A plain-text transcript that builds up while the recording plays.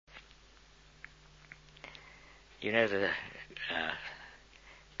You know the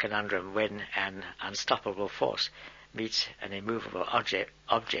conundrum, when an unstoppable force meets an immovable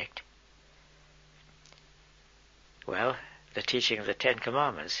object. Well, the teaching of the Ten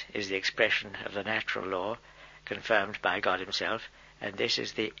Commandments is the expression of the natural law confirmed by God himself, and this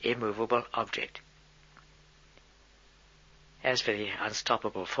is the immovable object. As for the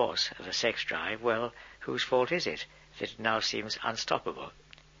unstoppable force of the sex drive, well, whose fault is it that it now seems unstoppable?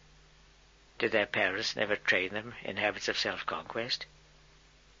 Did their parents never train them in habits of self-conquest?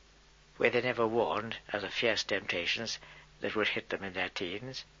 Were they never warned of the fierce temptations that would hit them in their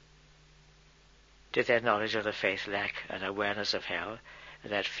teens? Did their knowledge of the faith lack an awareness of hell,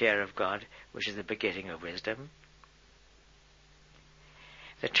 and that fear of God which is the beginning of wisdom?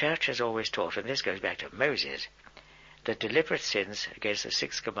 The Church has always taught, and this goes back to Moses, that deliberate sins against the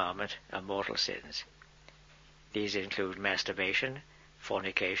sixth commandment are mortal sins. These include masturbation,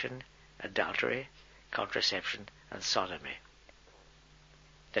 fornication, adultery, contraception, and sodomy.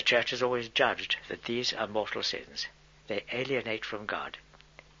 The Church has always judged that these are mortal sins. They alienate from God.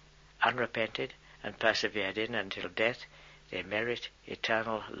 Unrepented and persevered in until death, they merit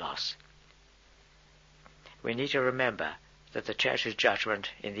eternal loss. We need to remember that the Church's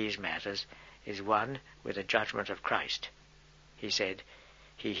judgment in these matters is one with the judgment of Christ. He said,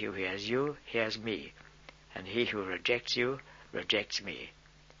 "He who hears you hears me, and he who rejects you rejects me."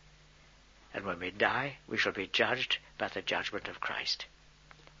 And when we die, we shall be judged by the judgment of Christ.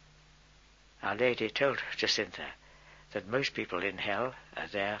 Our Lady told Jacinta that most people in hell are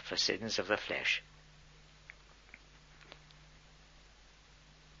there for sins of the flesh.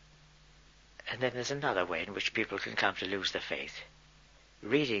 And then there's another way in which people can come to lose the faith: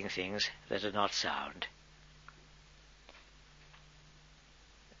 reading things that are not sound.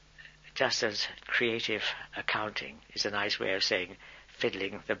 Just as creative accounting is a nice way of saying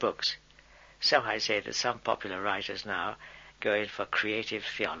fiddling the books, so I say that some popular writers now go in for creative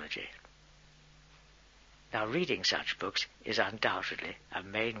theology. Now, reading such books is undoubtedly a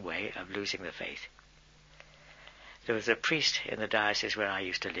main way of losing the faith. There was a priest in the diocese where I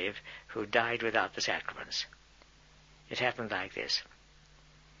used to live who died without the sacraments. It happened like this.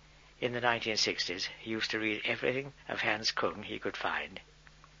 In the 1960s, he used to read everything of Hans Kung he could find.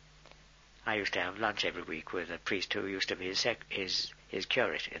 I used to have lunch every week with a priest who used to be his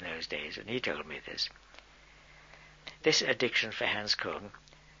curate in those days, and he told me this. This addiction for Hans Kung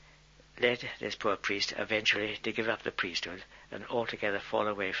led this poor priest eventually to give up the priesthood and altogether fall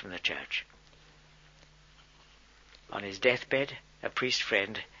away from the Church. On his deathbed, a priest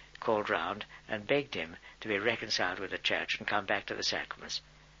friend called round and begged him to be reconciled with the Church and come back to the sacraments,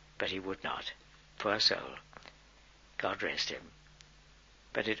 but he would not. Poor soul. God rest him.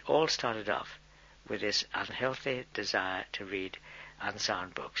 But it all started off with this unhealthy desire to read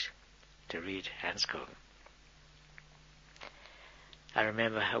unsound books, to read Hans Kung. I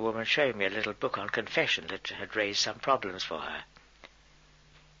remember a woman showing me a little book on confession that had raised some problems for her.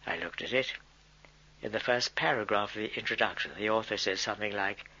 I looked at it. In the first paragraph of the introduction, the author says something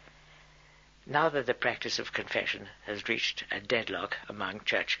like, "Now that the practice of confession has reached a deadlock among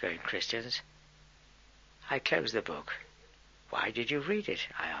church-going Christians," I closed the book. "Why did you read it?"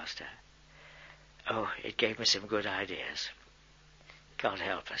 I asked her. "Oh, it gave me some good ideas." God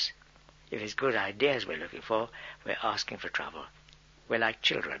help us. If it's good ideas we're looking for, we're asking for trouble. We're like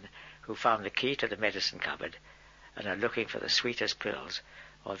children who found the key to the medicine cupboard and are looking for the sweetest pills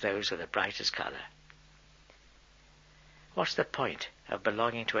or those with the brightest color. What's the point of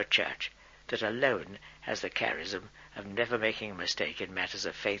belonging to a church that alone has the charism of never making a mistake in matters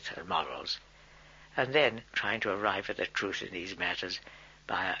of faith and morals, and then trying to arrive at the truth in these matters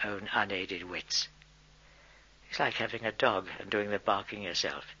by our own unaided wits? It's like having a dog and doing the barking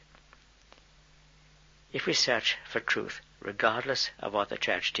yourself. If we search for truth, regardless of what the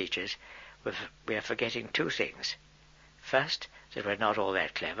Church teaches, we are forgetting two things. First, that we're not all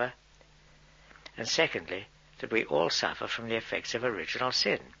that clever, and secondly, that we all suffer from the effects of original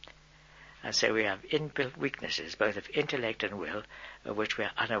sin, and so we have inbuilt weaknesses both of intellect and will of which we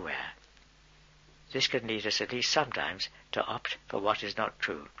are unaware. This can lead us at least sometimes to opt for what is not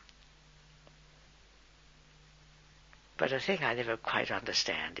true. But a thing I never quite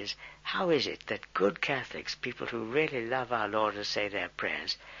understand is, how is it that good Catholics, people who really love our Lord and say their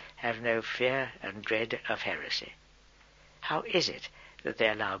prayers, have no fear and dread of heresy? How is it that they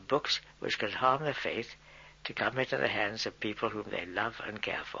allow books which can harm the faith to come into the hands of people whom they love and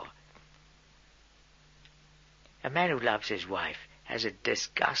care for? A man who loves his wife has a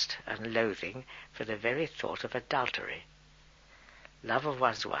disgust and loathing for the very thought of adultery. Love of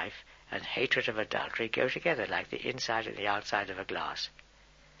one's wife and hatred of adultery go together like the inside and the outside of a glass.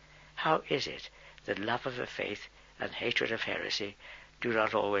 How is it that love of the faith and hatred of heresy do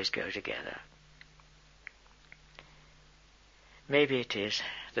not always go together. Maybe it is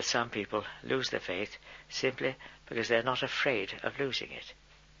that some people lose their faith simply because they're not afraid of losing it.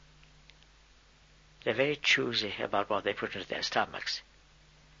 They're very choosy about what they put into their stomachs.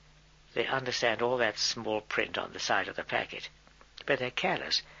 They understand all that small print on the side of the packet, but they're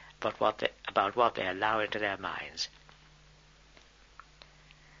careless about what they allow into their minds.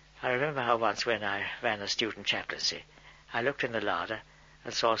 I remember how once when I ran a student chaplaincy, I looked in the larder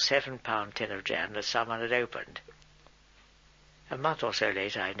and saw a 7-pound tin of jam that someone had opened. A month or so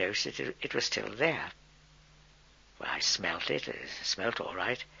later I noticed it was still there. Well, I smelt it. It smelt all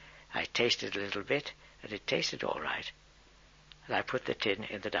right. I tasted a little bit, and it tasted all right. And I put the tin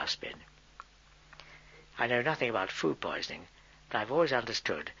in the dustbin. I know nothing about food poisoning, but I've always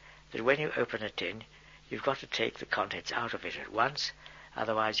understood that when you open a tin, you've got to take the contents out of it at once,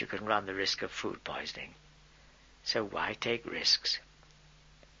 otherwise you can run the risk of food poisoning. So why take risks?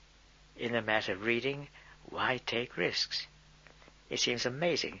 In the matter of reading, why take risks? It seems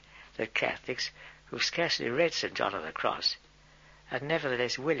amazing that Catholics who've scarcely read St. John of the Cross are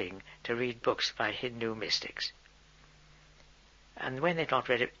nevertheless willing to read books by Hindu mystics. And when they've not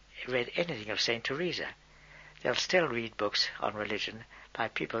read anything of St. Teresa, they'll still read books on religion by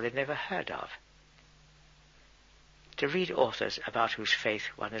people they've never heard of. To read authors about whose faith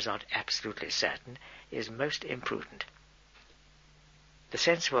one is not absolutely certain is most imprudent. The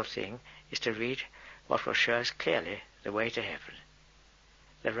sensible thing is to read what will show us clearly the way to heaven.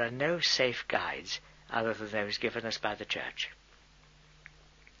 There are no safe guides other than those given us by the Church.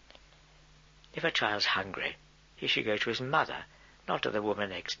 If a child's hungry, he should go to his mother, not to the woman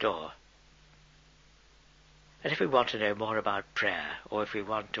next door. And if we want to know more about prayer, or if we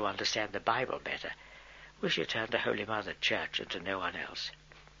want to understand the Bible better, we should turn to Holy Mother Church and to no one else.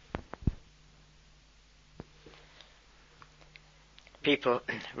 People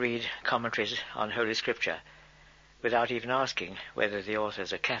read commentaries on Holy Scripture without even asking whether the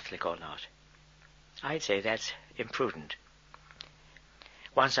authors are Catholic or not. I'd say that's imprudent.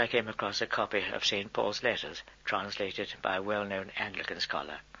 Once I came across a copy of St. Paul's letters, translated by a well-known Anglican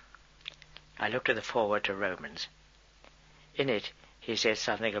scholar. I looked at the foreword to Romans. In it, he said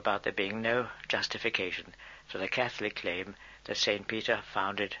something about there being no justification for the Catholic claim that St. Peter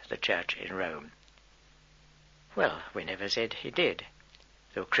founded the church in Rome. Well, we never said he did.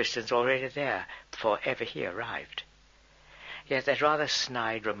 There were Christians already there before ever he arrived. Yet that rather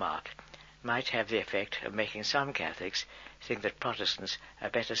snide remark might have the effect of making some Catholics think that Protestants are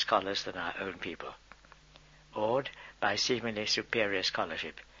better scholars than our own people. Awed by seemingly superior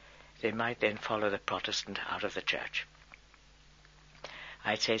scholarship, they might then follow the Protestant out of the church.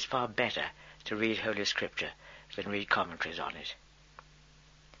 I'd say it's far better to read Holy Scripture than read commentaries on it.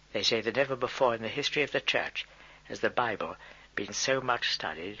 They say that never before in the history of the church has the Bible been so much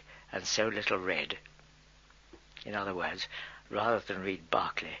studied and so little read. In other words, rather than read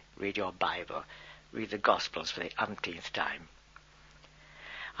Berkeley, read your Bible, read the Gospels for the umpteenth time.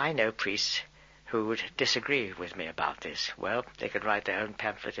 I know priests who would disagree with me about this. Well, they could write their own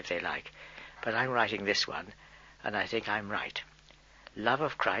pamphlet if they like, but I'm writing this one, and I think I'm right. Love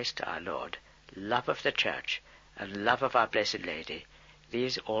of Christ our Lord, love of the Church, and love of our Blessed Lady,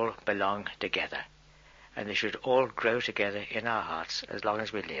 these all belong together, and they should all grow together in our hearts as long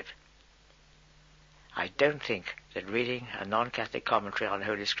as we live. I don't think that reading a non-Catholic commentary on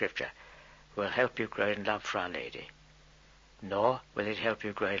Holy Scripture will help you grow in love for Our Lady, nor will it help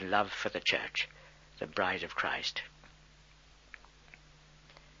you grow in love for the Church, the bride of Christ.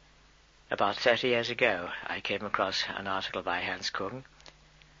 About 30 years ago, I came across an article by Hans Kung.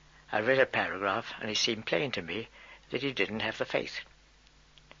 I read a paragraph, and it seemed plain to me that he didn't have the faith.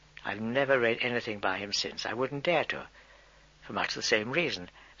 I've never read anything by him since. I wouldn't dare to, for much the same reason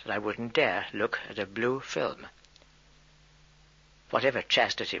that I wouldn't dare look at a blue film. Whatever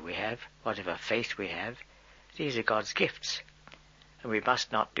chastity we have, whatever faith we have, these are God's gifts, and we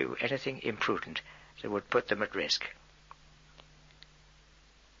must not do anything imprudent that would put them at risk.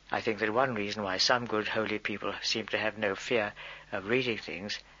 I think that one reason why some good holy people seem to have no fear of reading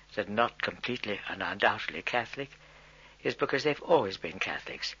things that are not completely and undoubtedly Catholic is because they've always been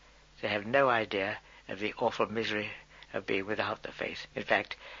Catholics. They have no idea of the awful misery of being without the faith. In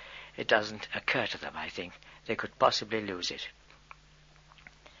fact, it doesn't occur to them, I think, they could possibly lose it.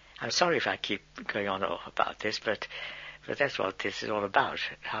 I'm sorry if I keep going on about this, but that's what this is all about,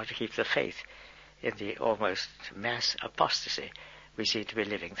 how to keep the faith in the almost mass apostasy we seem to be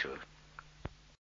living through.